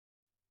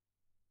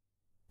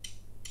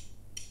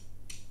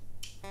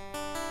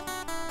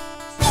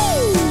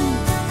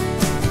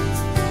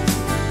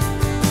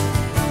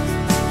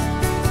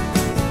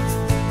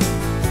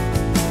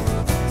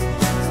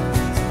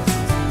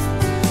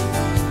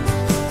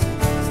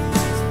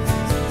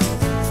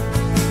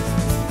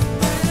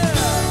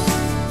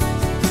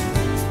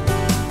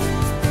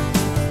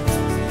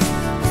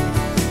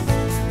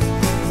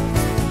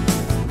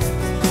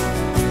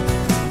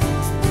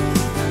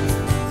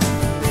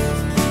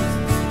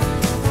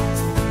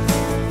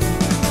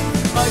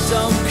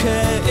don't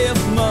care if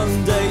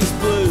Monday's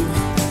blue,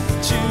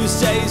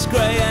 Tuesday's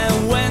grey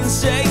and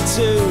Wednesday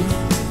too.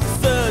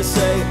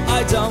 Thursday,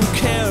 I don't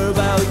care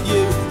about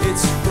you.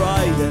 It's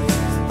Friday,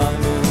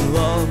 I'm in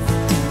love.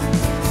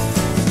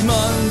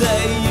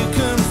 Monday, you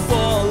can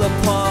fall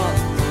apart.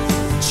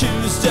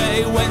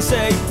 Tuesday,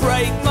 Wednesday,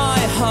 break my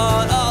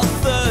heart. Oh,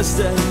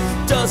 Thursday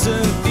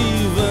doesn't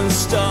even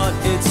start.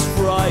 It's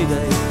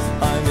Friday,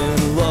 I'm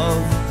in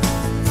love.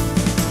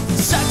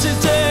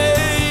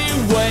 Saturday,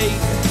 wait.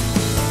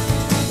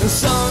 And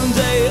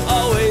Sunday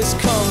always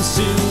comes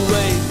too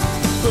late.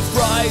 But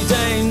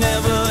Friday,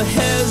 never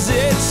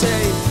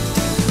hesitate.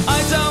 I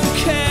don't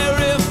care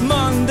if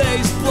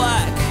Monday's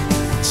black.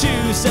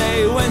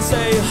 Tuesday,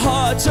 Wednesday,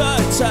 heart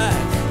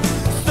attack.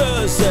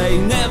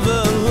 Thursday,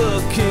 never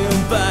looking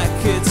back.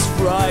 It's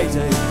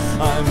Friday,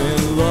 I'm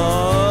in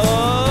love.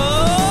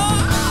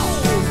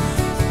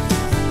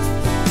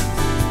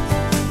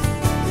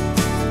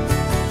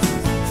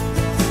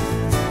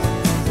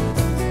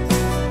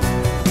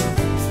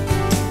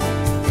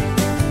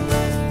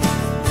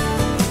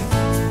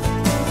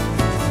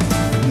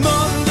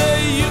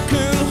 Monday, you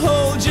can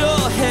hold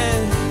your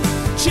head.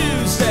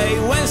 Tuesday,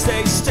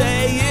 Wednesday,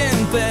 stay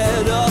in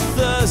bed. Or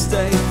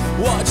Thursday,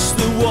 watch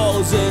the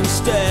walls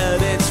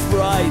instead.